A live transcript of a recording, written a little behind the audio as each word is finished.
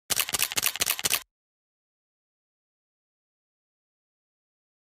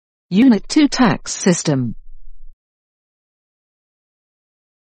Unit 2 Tax System.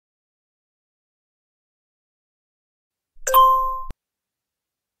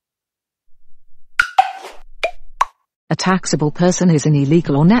 A taxable person is any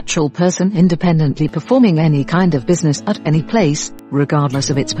legal or natural person independently performing any kind of business at any place, regardless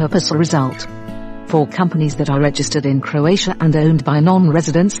of its purpose or result. For companies that are registered in Croatia and owned by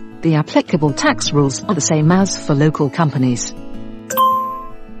non-residents, the applicable tax rules are the same as for local companies.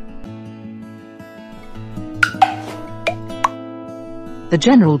 The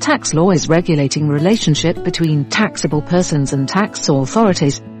general tax law is regulating relationship between taxable persons and tax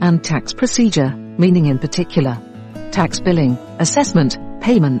authorities, and tax procedure, meaning in particular tax billing, assessment,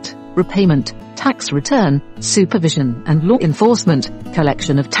 payment, repayment, tax return, supervision and law enforcement,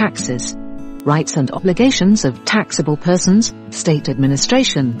 collection of taxes, rights and obligations of taxable persons, state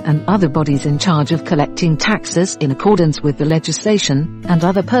administration and other bodies in charge of collecting taxes in accordance with the legislation, and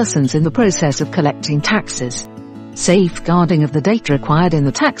other persons in the process of collecting taxes, safeguarding of the data required in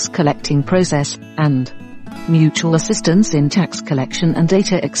the tax collecting process, and mutual assistance in tax collection and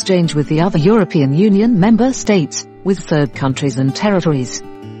data exchange with the other European Union member states, with third countries and territories.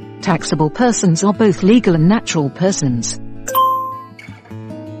 Taxable persons are both legal and natural persons.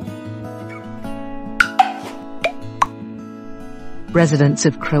 Residents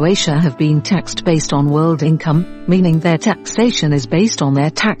of Croatia have been taxed based on world income, meaning their taxation is based on their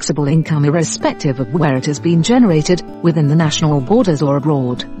taxable income irrespective of where it has been generated, within the national borders or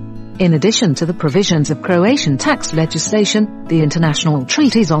abroad. In addition to the provisions of Croatian tax legislation, the international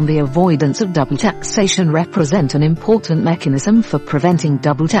treaties on the avoidance of double taxation represent an important mechanism for preventing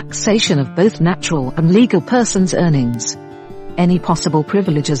double taxation of both natural and legal persons' earnings. Any possible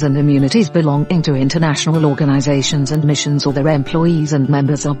privileges and immunities belonging to international organizations and missions or their employees and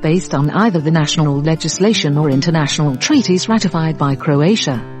members are based on either the national legislation or international treaties ratified by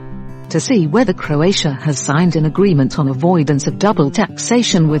Croatia. To see whether Croatia has signed an agreement on avoidance of double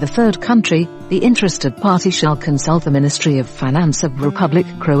taxation with a third country, the interested party shall consult the Ministry of Finance of Republic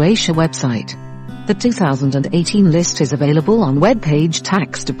Croatia website. The 2018 list is available on webpage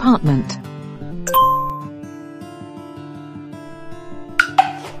Tax Department.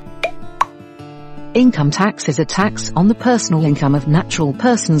 Income tax is a tax on the personal income of natural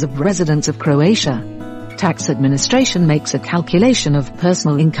persons of residents of Croatia. Tax administration makes a calculation of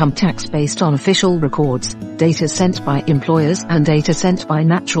personal income tax based on official records, data sent by employers and data sent by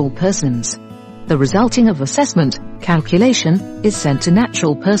natural persons. The resulting of assessment, calculation, is sent to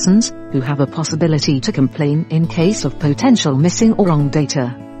natural persons, who have a possibility to complain in case of potential missing or wrong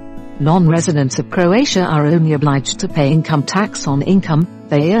data. Non-residents of Croatia are only obliged to pay income tax on income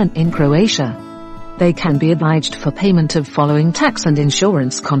they earn in Croatia. They can be obliged for payment of following tax and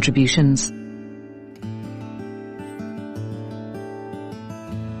insurance contributions.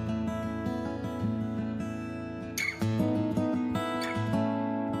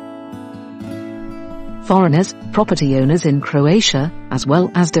 Foreigners, property owners in Croatia, as well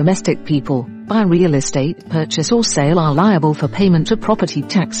as domestic people, by real estate purchase or sale are liable for payment of property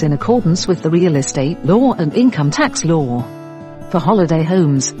tax in accordance with the real estate law and income tax law. For holiday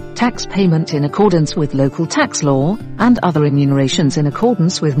homes, tax payment in accordance with local tax law, and other remunerations in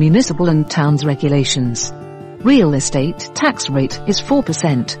accordance with municipal and towns regulations. Real estate tax rate is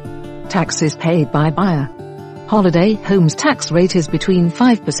 4%. Tax is paid by buyer. Holiday homes tax rate is between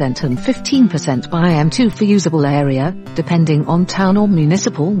 5% and 15% by M2 for usable area, depending on town or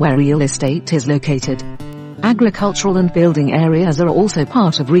municipal where real estate is located. Agricultural and building areas are also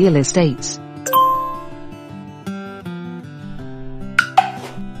part of real estates.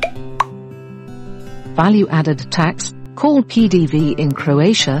 Value-added tax, called PDV in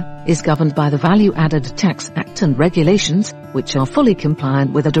Croatia, is governed by the Value-Added Tax Act and regulations, which are fully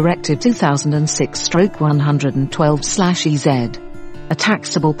compliant with a Directive 2006/112/EZ. A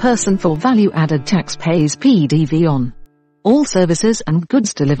taxable person for value-added tax pays PDV on all services and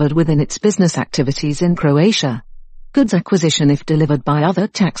goods delivered within its business activities in Croatia. Goods acquisition if delivered by other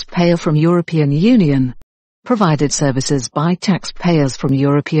taxpayer from European Union. Provided services by taxpayers from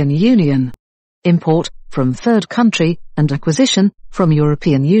European Union. Import, from third country, and acquisition, from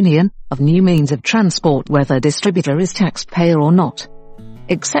European Union, of new means of transport whether distributor is taxpayer or not.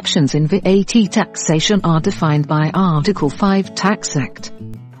 Exceptions in VAT taxation are defined by Article 5 Tax Act.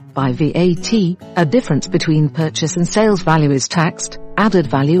 By VAT, a difference between purchase and sales value is taxed, added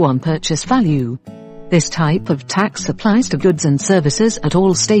value on purchase value. This type of tax applies to goods and services at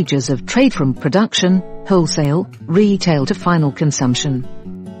all stages of trade from production, wholesale, retail to final consumption.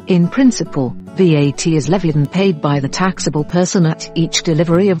 In principle, VAT is levied and paid by the taxable person at each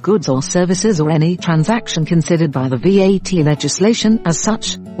delivery of goods or services or any transaction considered by the VAT legislation as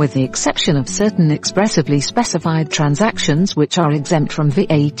such, with the exception of certain expressively specified transactions which are exempt from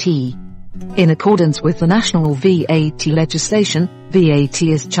VAT. In accordance with the national VAT legislation, VAT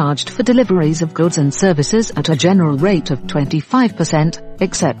is charged for deliveries of goods and services at a general rate of 25%,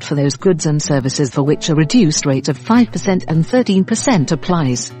 except for those goods and services for which a reduced rate of 5% and 13%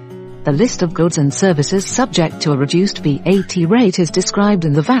 applies. The list of goods and services subject to a reduced VAT rate is described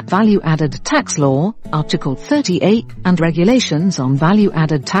in the VAT Value-Added Tax Law, Article 38, and Regulations on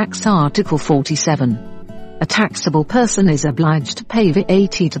Value-Added Tax, Article 47. A taxable person is obliged to pay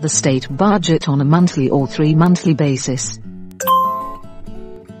VAT to the state budget on a monthly or 3-monthly basis.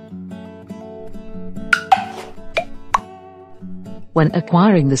 When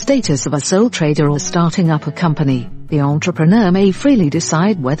acquiring the status of a sole trader or starting up a company, the entrepreneur may freely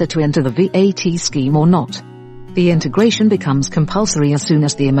decide whether to enter the VAT scheme or not. The integration becomes compulsory as soon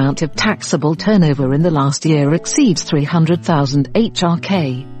as the amount of taxable turnover in the last year exceeds 300,000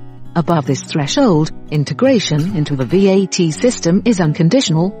 HRK. Above this threshold, integration into the VAT system is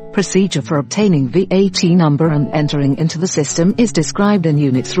unconditional. Procedure for obtaining VAT number and entering into the system is described in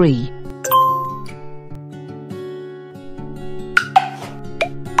Unit 3.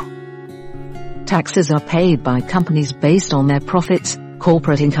 Taxes are paid by companies based on their profits,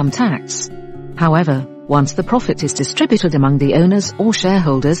 corporate income tax. However, once the profit is distributed among the owners or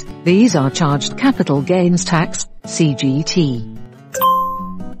shareholders, these are charged capital gains tax, CGT.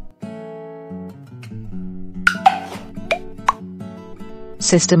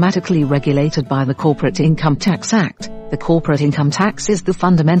 Systematically regulated by the Corporate Income Tax Act, the corporate income tax is the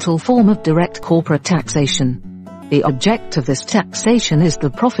fundamental form of direct corporate taxation. The object of this taxation is the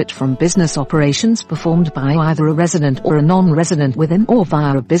profit from business operations performed by either a resident or a non-resident within or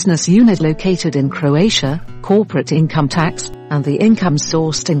via a business unit located in Croatia, corporate income tax, and the income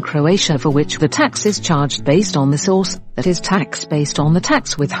sourced in Croatia for which the tax is charged based on the source, that is tax based on the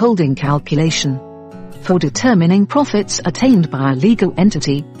tax withholding calculation. For determining profits attained by a legal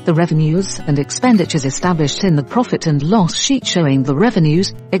entity, the revenues and expenditures established in the profit and loss sheet showing the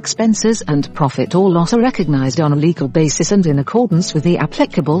revenues, expenses and profit or loss are recognized on a legal basis and in accordance with the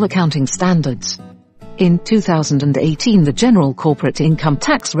applicable accounting standards. In 2018, the general corporate income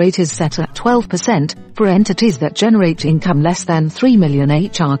tax rate is set at 12% for entities that generate income less than 3 million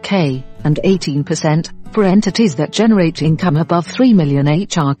HRK, and 18% for entities that generate income above 3 million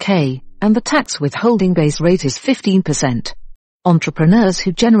HRK. And the tax withholding base rate is 15%. Entrepreneurs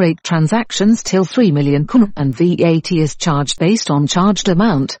who generate transactions till 3 million KUN and VAT is charged based on charged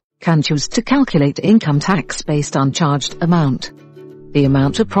amount, can choose to calculate income tax based on charged amount. The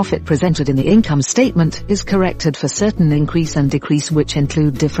amount of profit presented in the income statement is corrected for certain increase and decrease which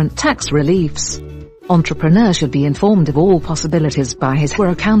include different tax reliefs. Entrepreneur should be informed of all possibilities by his or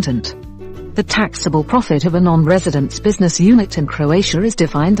her accountant. The taxable profit of a non-resident's business unit in Croatia is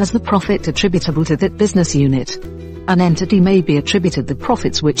defined as the profit attributable to that business unit. An entity may be attributed the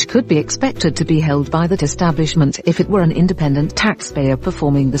profits which could be expected to be held by that establishment if it were an independent taxpayer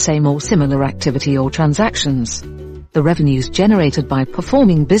performing the same or similar activity or transactions. The revenues generated by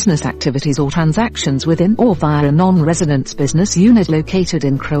performing business activities or transactions within or via a non-resident's business unit located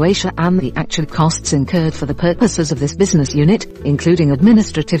in Croatia and the actual costs incurred for the purposes of this business unit, including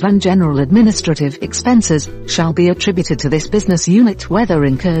administrative and general administrative expenses, shall be attributed to this business unit whether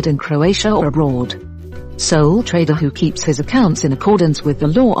incurred in Croatia or abroad. Sole trader who keeps his accounts in accordance with the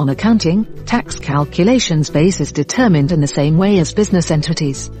law on accounting, tax calculations base is determined in the same way as business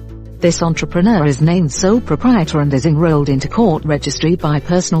entities. This entrepreneur is named sole proprietor and is enrolled into court registry by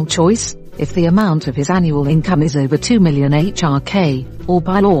personal choice, if the amount of his annual income is over 2 million HRK, or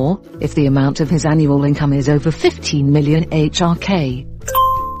by law, if the amount of his annual income is over 15 million HRK.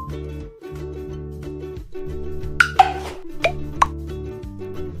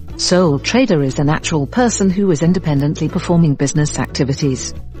 Sole trader is a natural person who is independently performing business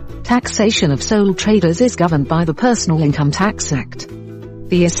activities. Taxation of sole traders is governed by the Personal Income Tax Act.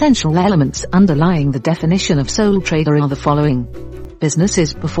 The essential elements underlying the definition of sole trader are the following. Business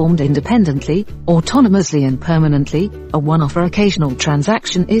is performed independently, autonomously and permanently. A one-off or occasional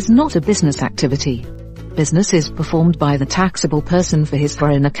transaction is not a business activity. Business is performed by the taxable person for his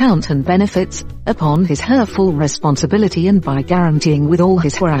own account and benefits, upon his her full responsibility and by guaranteeing with all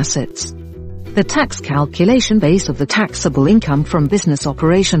his her assets. The tax calculation base of the taxable income from business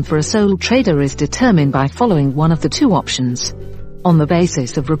operation for a sole trader is determined by following one of the two options. On the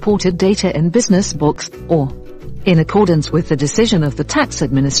basis of reported data in business books, or in accordance with the decision of the tax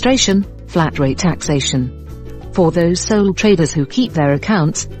administration, flat rate taxation. For those sole traders who keep their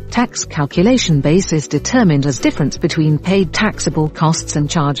accounts, tax calculation base is determined as difference between paid taxable costs and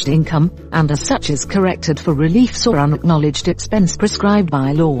charged income, and as such is corrected for reliefs or unacknowledged expense prescribed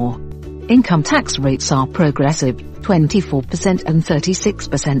by law. Income tax rates are progressive, 24% and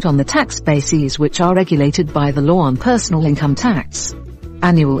 36% on the tax bases which are regulated by the law on personal income tax.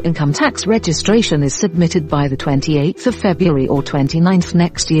 Annual income tax registration is submitted by the 28th of February or 29th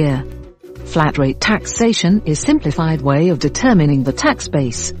next year. Flat rate taxation is a simplified way of determining the tax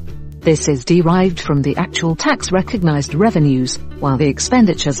base. This is derived from the actual tax recognized revenues, while the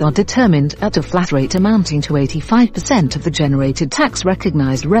expenditures are determined at a flat rate amounting to 85% of the generated tax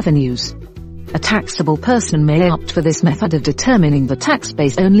recognized revenues. A taxable person may opt for this method of determining the tax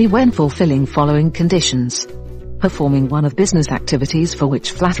base only when fulfilling following conditions. Performing one of business activities for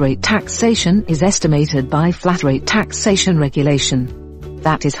which flat rate taxation is estimated by flat rate taxation regulation.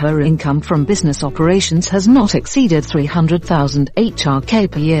 That is, her income from business operations has not exceeded 300,000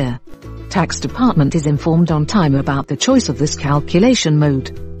 HRK per year. Tax Department is informed on time about the choice of this calculation mode.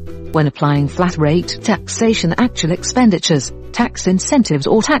 When applying flat rate taxation, actual expenditures, tax incentives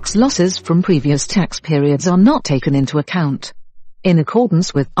or tax losses from previous tax periods are not taken into account. In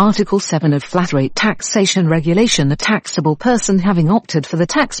accordance with Article 7 of Flat Rate Taxation Regulation, a taxable person having opted for the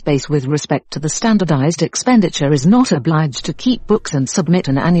tax base with respect to the standardized expenditure is not obliged to keep books and submit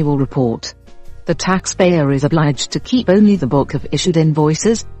an annual report. The taxpayer is obliged to keep only the book of issued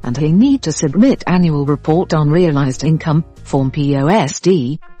invoices, and he need to submit annual report on realized income, Form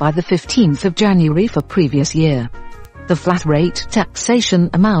POSD, by the 15th of January for previous year. The flat rate taxation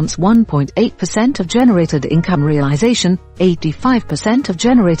amounts 1.8% of generated income realization, 85% of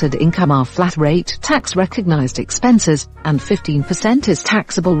generated income are flat rate tax recognized expenses, and 15% is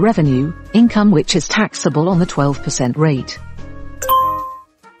taxable revenue, income which is taxable on the 12% rate.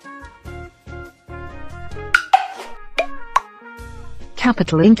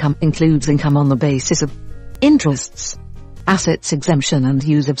 Capital income includes income on the basis of interests, assets exemption and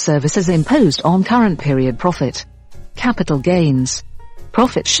use of services imposed on current period profit. Capital gains,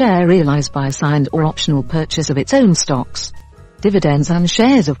 profit share realized by assigned or optional purchase of its own stocks, dividends and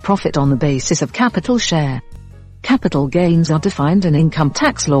shares of profit on the basis of capital share. Capital gains are defined in Income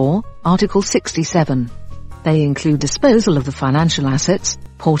Tax Law, Article 67. They include disposal of the financial assets,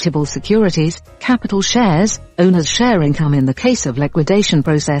 portable securities, capital shares, owner's share income in the case of liquidation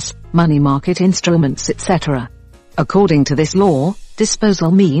process, money market instruments, etc. According to this law,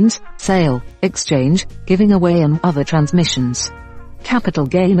 disposal means sale, exchange, giving away and other transmissions. Capital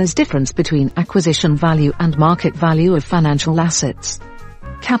gain is difference between acquisition value and market value of financial assets.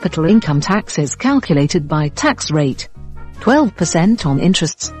 Capital income tax is calculated by tax rate. 12% on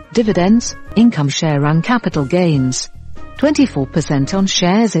interests, dividends, income share and capital gains. 24% on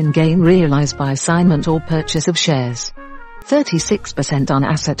shares in gain realized by assignment or purchase of shares. 36% on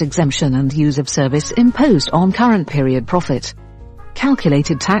asset exemption and use of service imposed on current period profit.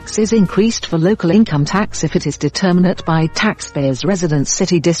 Calculated tax is increased for local income tax if it is determinate by taxpayer's residence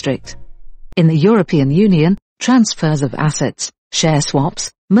city district. In the European Union, transfers of assets, share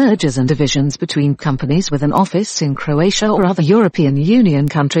swaps, mergers and divisions between companies with an office in Croatia or other European Union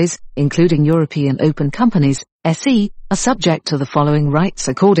countries, including European Open Companies, SE, are subject to the following rights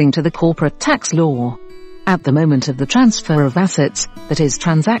according to the corporate tax law. At the moment of the transfer of assets, that is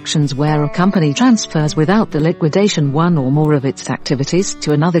transactions where a company transfers without the liquidation one or more of its activities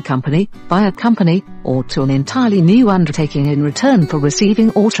to another company, by a company, or to an entirely new undertaking in return for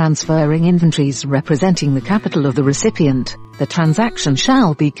receiving or transferring inventories representing the capital of the recipient, the transaction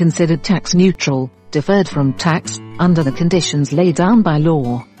shall be considered tax neutral, deferred from tax, under the conditions laid down by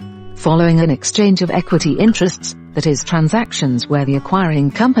law. Following an exchange of equity interests, that is transactions where the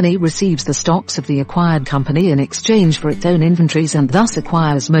acquiring company receives the stocks of the acquired company in exchange for its own inventories and thus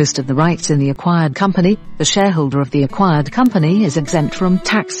acquires most of the rights in the acquired company, the shareholder of the acquired company is exempt from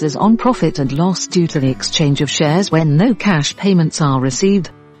taxes on profit and loss due to the exchange of shares when no cash payments are received.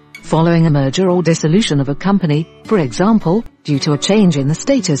 Following a merger or dissolution of a company, for example, due to a change in the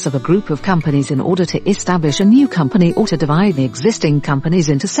status of a group of companies in order to establish a new company or to divide the existing companies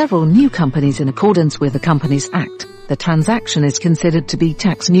into several new companies in accordance with the Companies Act, the transaction is considered to be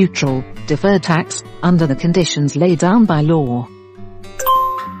tax neutral, deferred tax, under the conditions laid down by law.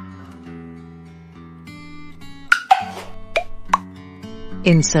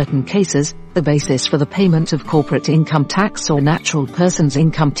 In certain cases, the basis for the payment of corporate income tax or natural person's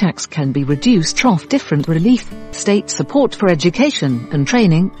income tax can be reduced through different relief, state support for education and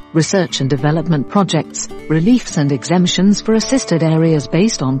training, research and development projects, reliefs and exemptions for assisted areas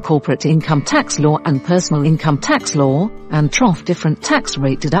based on corporate income tax law and personal income tax law, and through different tax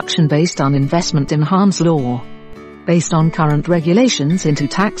rate deduction based on investment enhanced law. Based on current regulations, into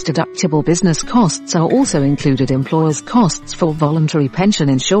tax-deductible business costs are also included employers' costs for voluntary pension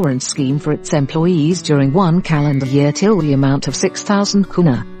insurance scheme for its employees during 1 calendar year till the amount of 6,000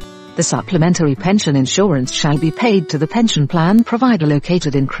 kuna. The supplementary pension insurance shall be paid to the pension plan provider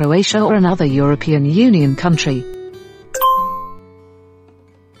located in Croatia or another European Union country.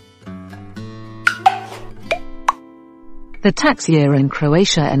 The tax year in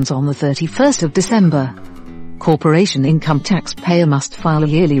Croatia ends on the 31st of December. Corporation income taxpayer must file a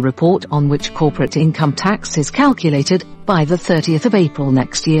yearly report on which corporate income tax is calculated by the 30th of April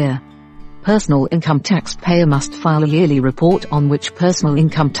next year. Personal income taxpayer must file a yearly report on which personal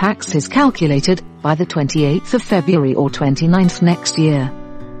income tax is calculated by the 28th of February or 29th next year.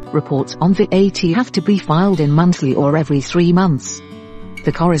 Reports on VAT have to be filed in monthly or every 3 months.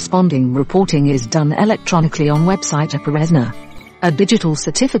 The corresponding reporting is done electronically on website Porezna. A digital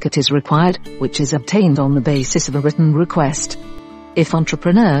certificate is required, which is obtained on the basis of a written request. If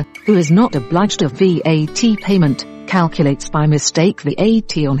entrepreneur, who is not obliged of VAT payment, calculates by mistake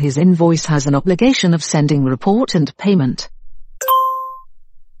VAT on his invoice, has an obligation of sending report and payment.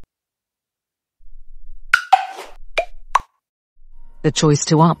 The choice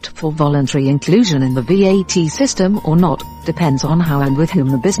to opt for voluntary inclusion in the VAT system or not depends on how and with whom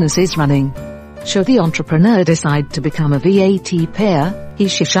the business is running. Should the entrepreneur decide to become a VAT payer,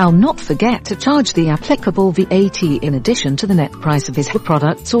 she shall not forget to charge the applicable VAT in addition to the net price of his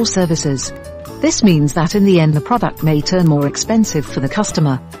products or services. This means that in the end the product may turn more expensive for the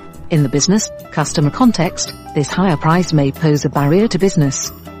customer. In the business-customer context, this higher price may pose a barrier to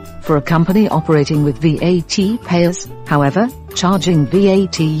business. For a company operating with VAT payers, however, charging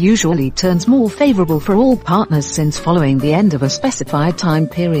VAT usually turns more favorable for all partners, since following the end of a specified time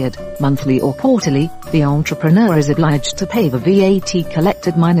period, monthly or quarterly, the entrepreneur is obliged to pay the VAT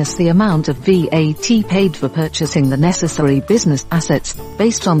collected minus the amount of VAT paid for purchasing the necessary business assets,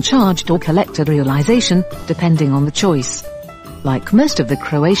 based on charged or collected realization, depending on the choice. Like most of the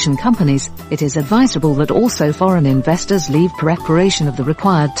Croatian companies, it is advisable that also foreign investors leave preparation of the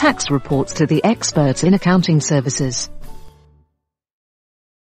required tax reports to the experts in accounting services.